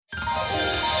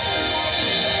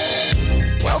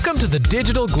Welcome to the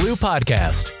Digital Glue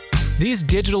Podcast. These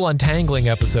digital untangling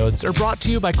episodes are brought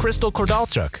to you by Crystal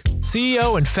Kordalchuk,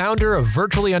 CEO and founder of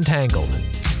Virtually Untangled.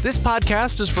 This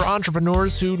podcast is for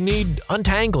entrepreneurs who need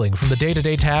untangling from the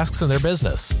day-to-day tasks in their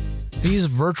business. These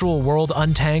virtual world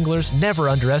untanglers never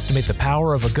underestimate the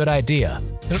power of a good idea.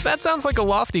 And if that sounds like a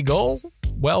lofty goal,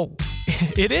 well,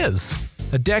 it is.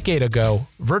 A decade ago,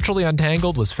 Virtually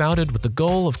Untangled was founded with the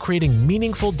goal of creating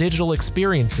meaningful digital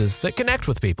experiences that connect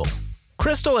with people.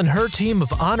 Crystal and her team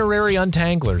of honorary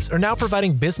untanglers are now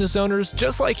providing business owners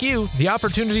just like you the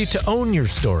opportunity to own your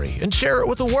story and share it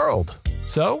with the world.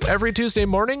 So, every Tuesday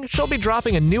morning, she'll be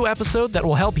dropping a new episode that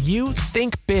will help you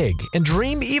think big and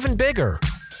dream even bigger.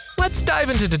 Let's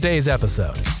dive into today's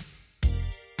episode.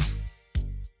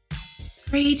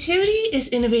 Creativity is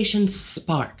innovation's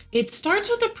spark. It starts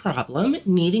with a problem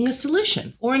needing a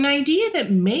solution, or an idea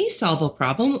that may solve a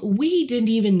problem we didn't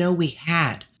even know we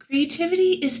had.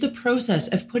 Creativity is the process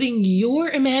of putting your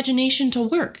imagination to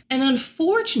work. And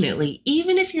unfortunately,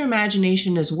 even if your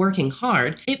imagination is working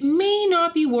hard, it may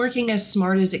not be working as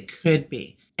smart as it could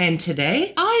be. And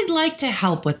today, I'd like to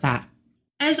help with that.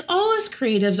 As all us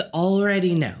creatives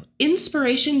already know,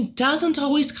 inspiration doesn't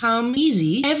always come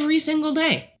easy every single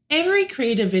day. Every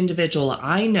creative individual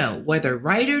I know, whether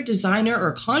writer, designer,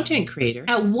 or content creator,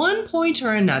 at one point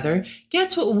or another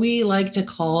gets what we like to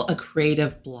call a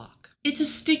creative block. It's a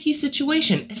sticky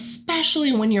situation,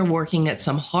 especially when you're working at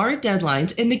some hard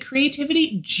deadlines and the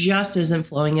creativity just isn't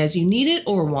flowing as you need it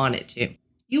or want it to.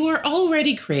 You are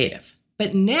already creative,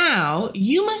 but now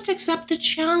you must accept the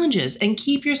challenges and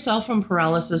keep yourself from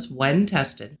paralysis when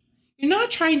tested. You're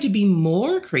not trying to be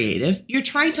more creative, you're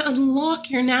trying to unlock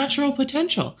your natural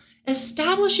potential,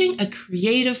 establishing a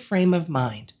creative frame of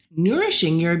mind,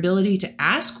 nourishing your ability to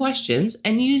ask questions,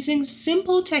 and using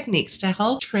simple techniques to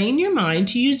help train your mind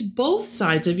to use both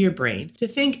sides of your brain to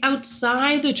think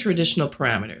outside the traditional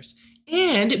parameters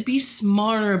and be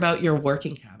smarter about your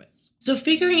working habits. So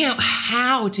figuring out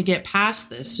how to get past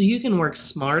this so you can work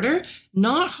smarter,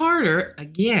 not harder,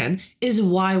 again, is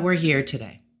why we're here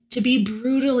today. To be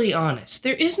brutally honest,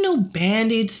 there is no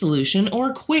band-aid solution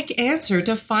or quick answer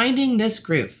to finding this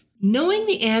groove. Knowing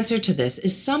the answer to this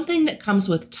is something that comes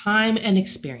with time and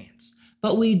experience,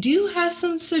 but we do have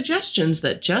some suggestions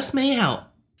that just may help.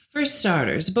 For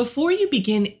starters, before you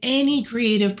begin any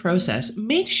creative process,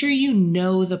 make sure you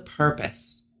know the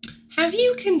purpose. Have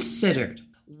you considered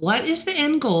what is the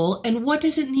end goal and what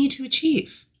does it need to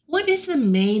achieve? What is the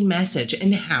main message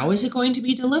and how is it going to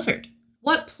be delivered?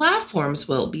 What platforms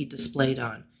will it be displayed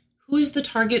on? Who is the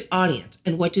target audience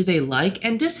and what do they like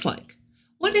and dislike?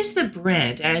 What is the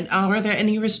brand and are there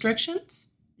any restrictions?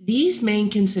 These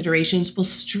main considerations will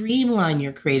streamline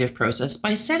your creative process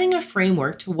by setting a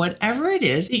framework to whatever it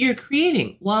is that you're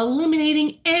creating while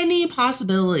eliminating any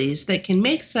possibilities that can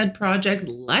make said project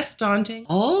less daunting,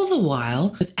 all the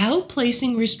while without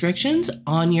placing restrictions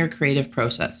on your creative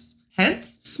process.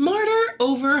 Hence, smarter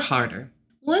over harder.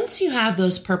 Once you have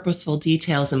those purposeful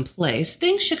details in place,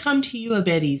 things should come to you a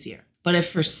bit easier. But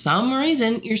if for some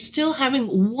reason you're still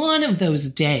having one of those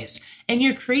days and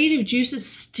your creative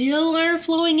juices still aren't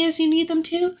flowing as you need them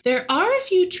to, there are a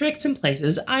few tricks and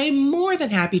places I'm more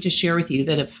than happy to share with you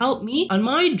that have helped me on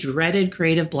my dreaded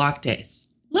creative block days.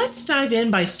 Let's dive in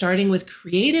by starting with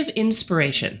creative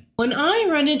inspiration. When I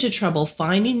run into trouble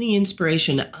finding the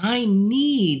inspiration I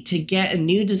need to get a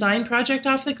new design project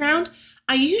off the ground,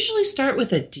 I usually start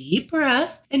with a deep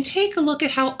breath and take a look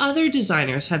at how other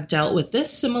designers have dealt with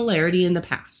this similarity in the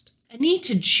past. A need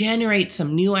to generate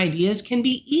some new ideas can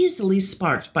be easily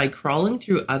sparked by crawling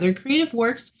through other creative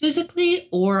works physically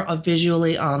or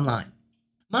visually online.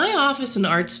 My office and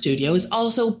art studio is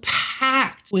also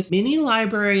packed with mini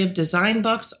library of design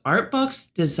books, art books,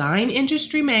 design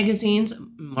industry magazines,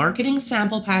 marketing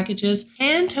sample packages,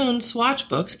 hand-toned swatch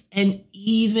books, and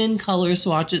even color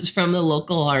swatches from the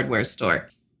local hardware store.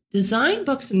 Design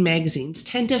books and magazines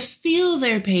tend to fill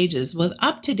their pages with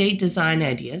up-to-date design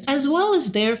ideas as well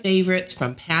as their favorites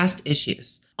from past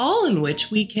issues, all in which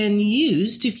we can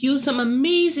use to fuel some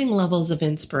amazing levels of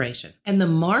inspiration. And the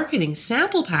marketing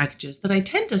sample packages that I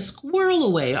tend to squirrel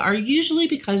away are usually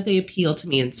because they appeal to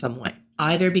me in some way.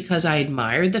 Either because I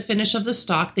admired the finish of the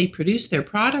stock they produced their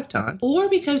product on, or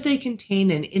because they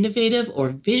contain an innovative or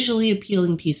visually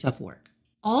appealing piece of work.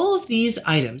 All of these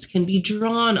items can be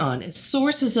drawn on as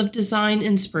sources of design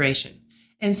inspiration.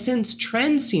 And since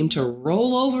trends seem to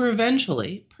roll over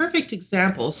eventually, perfect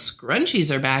example,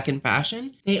 scrunchies are back in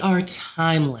fashion, they are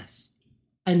timeless.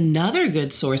 Another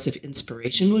good source of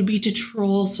inspiration would be to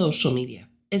troll social media,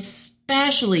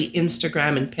 especially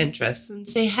Instagram and Pinterest,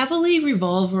 since they heavily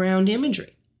revolve around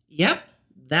imagery. Yep,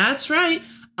 that's right.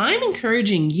 I'm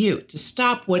encouraging you to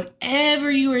stop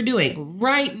whatever you are doing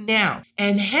right now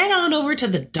and head on over to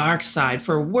the dark side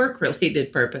for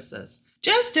work-related purposes.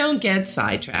 Just don't get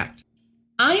sidetracked.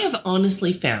 I have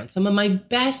honestly found some of my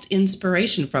best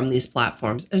inspiration from these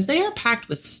platforms as they are packed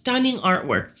with stunning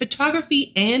artwork,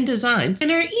 photography, and designs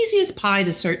and are easy as pie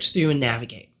to search through and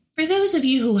navigate. For those of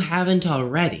you who haven't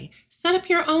already, set up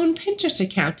your own Pinterest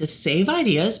account to save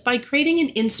ideas by creating an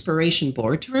inspiration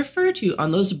board to refer to on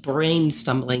those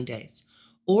brain-stumbling days.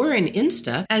 Or an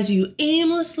Insta as you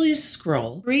aimlessly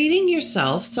scroll, creating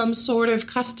yourself some sort of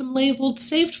custom-labeled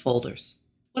saved folders.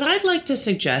 What I'd like to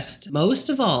suggest most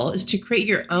of all is to create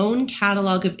your own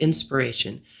catalog of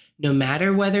inspiration, no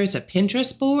matter whether it's a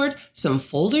Pinterest board, some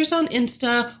folders on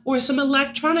Insta, or some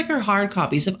electronic or hard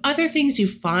copies of other things you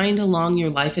find along your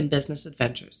life and business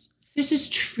adventures. This is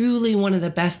truly one of the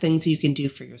best things you can do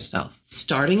for yourself.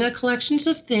 Starting a collection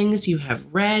of things you have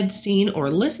read, seen, or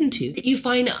listened to that you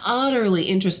find utterly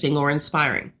interesting or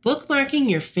inspiring. Bookmarking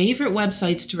your favorite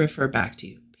websites to refer back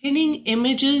to. Pinning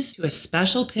images to a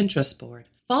special Pinterest board.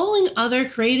 Following other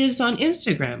creatives on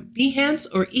Instagram, Behance,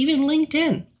 or even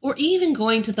LinkedIn. Or even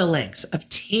going to the lengths of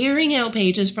tearing out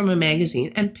pages from a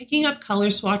magazine and picking up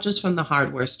color swatches from the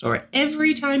hardware store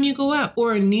every time you go out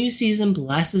or a new season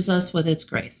blesses us with its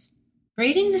grace.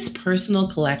 Creating this personal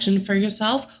collection for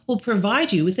yourself will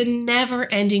provide you with a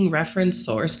never-ending reference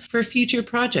source for future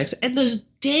projects and those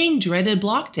dang dreaded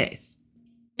block days.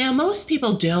 Now, most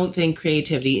people don't think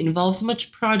creativity involves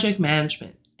much project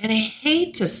management, and I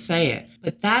hate to say it,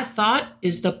 but that thought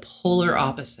is the polar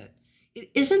opposite. It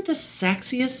isn't the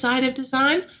sexiest side of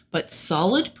design, but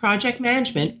solid project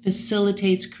management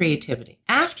facilitates creativity.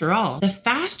 After all, the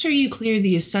faster you clear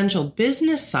the essential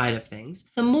business side of things,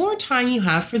 the more time you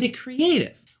have for the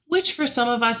creative, which for some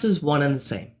of us is one and the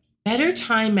same. Better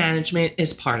time management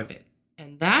is part of it.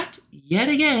 And that, yet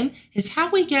again, is how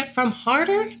we get from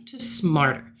harder to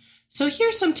smarter. So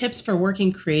here's some tips for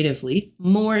working creatively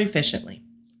more efficiently.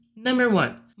 Number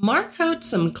 1. Mark out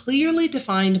some clearly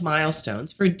defined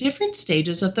milestones for different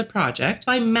stages of the project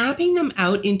by mapping them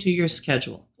out into your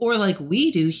schedule, or like we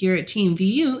do here at Team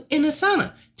VU in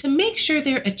Asana, to make sure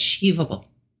they're achievable.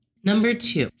 Number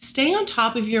 2, stay on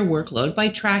top of your workload by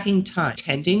tracking time,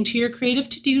 tending to your creative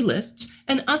to-do lists,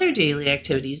 and other daily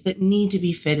activities that need to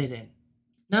be fitted in.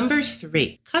 Number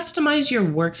 3, customize your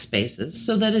workspaces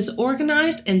so that it's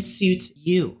organized and suits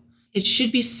you. It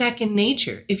should be second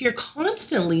nature. If you're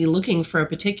constantly looking for a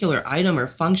particular item or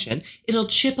function, it'll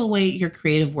chip away at your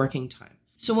creative working time.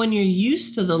 So when you're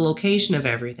used to the location of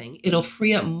everything, it'll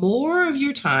free up more of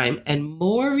your time and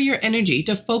more of your energy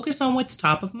to focus on what's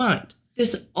top of mind.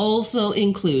 This also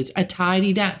includes a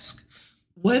tidy desk.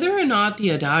 Whether or not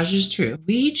the adage is true,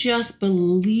 we just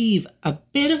believe a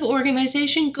bit of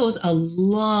organization goes a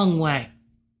long way.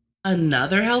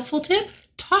 Another helpful tip?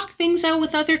 Talk things out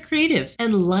with other creatives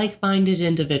and like-minded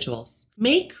individuals.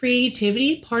 Make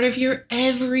creativity part of your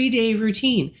everyday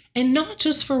routine and not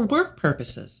just for work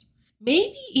purposes.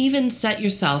 Maybe even set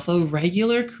yourself a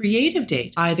regular creative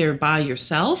date, either by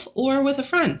yourself or with a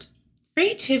friend.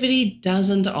 Creativity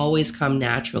doesn't always come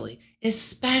naturally,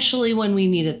 especially when we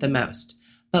need it the most.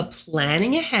 But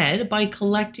planning ahead by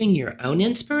collecting your own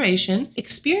inspiration,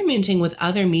 experimenting with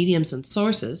other mediums and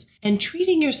sources, and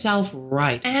treating yourself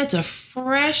right adds a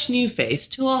fresh new face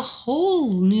to a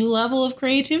whole new level of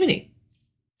creativity.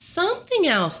 Something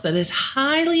else that is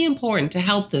highly important to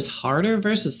help this harder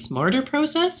versus smarter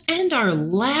process, and our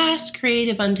last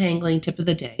creative untangling tip of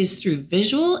the day, is through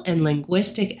visual and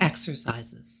linguistic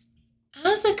exercises.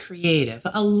 As a creative,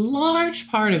 a large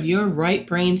part of your right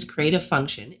brain's creative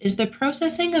function is the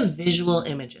processing of visual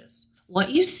images.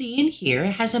 What you see and hear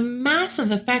has a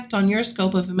massive effect on your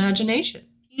scope of imagination.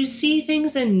 You see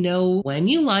things and know when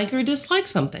you like or dislike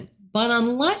something, but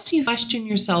unless you question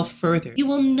yourself further, you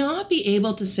will not be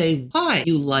able to say why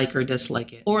you like or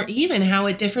dislike it, or even how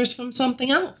it differs from something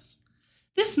else.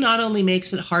 This not only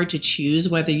makes it hard to choose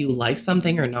whether you like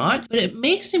something or not, but it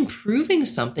makes improving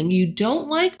something you don't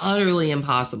like utterly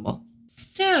impossible.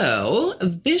 So,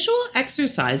 visual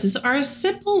exercises are a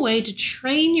simple way to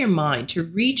train your mind to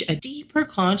reach a deeper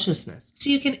consciousness so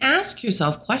you can ask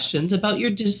yourself questions about your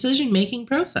decision-making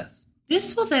process.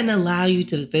 This will then allow you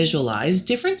to visualize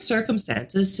different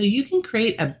circumstances so you can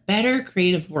create a better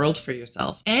creative world for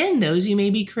yourself and those you may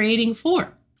be creating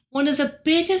for. One of the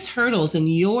biggest hurdles in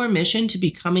your mission to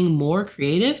becoming more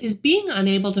creative is being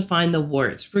unable to find the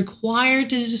words required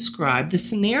to describe the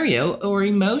scenario or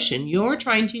emotion you're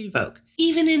trying to evoke,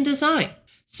 even in design.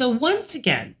 So once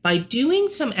again, by doing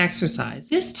some exercise,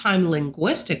 this time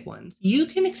linguistic ones, you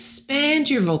can expand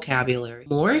your vocabulary,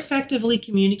 more effectively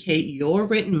communicate your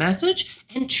written message,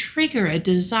 and trigger a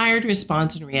desired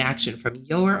response and reaction from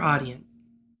your audience.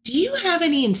 Do you have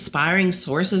any inspiring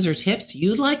sources or tips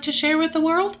you'd like to share with the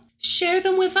world? Share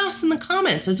them with us in the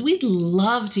comments, as we'd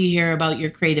love to hear about your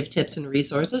creative tips and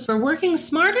resources for working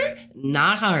smarter,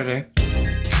 not harder.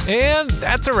 And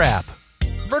that's a wrap.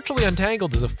 Virtually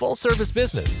Untangled is a full-service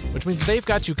business, which means they've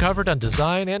got you covered on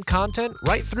design and content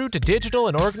right through to digital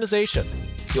and organization.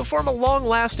 You'll form a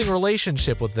long-lasting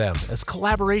relationship with them, as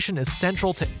collaboration is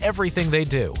central to everything they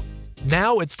do.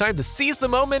 Now it's time to seize the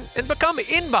moment and become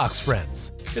inbox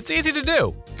friends. It's easy to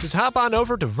do. Just hop on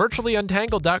over to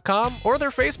virtuallyuntangled.com or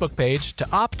their Facebook page to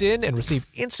opt in and receive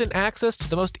instant access to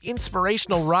the most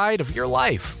inspirational ride of your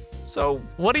life. So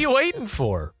what are you waiting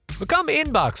for? Become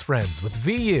inbox friends with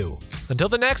VU. Until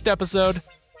the next episode,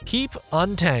 keep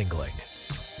untangling.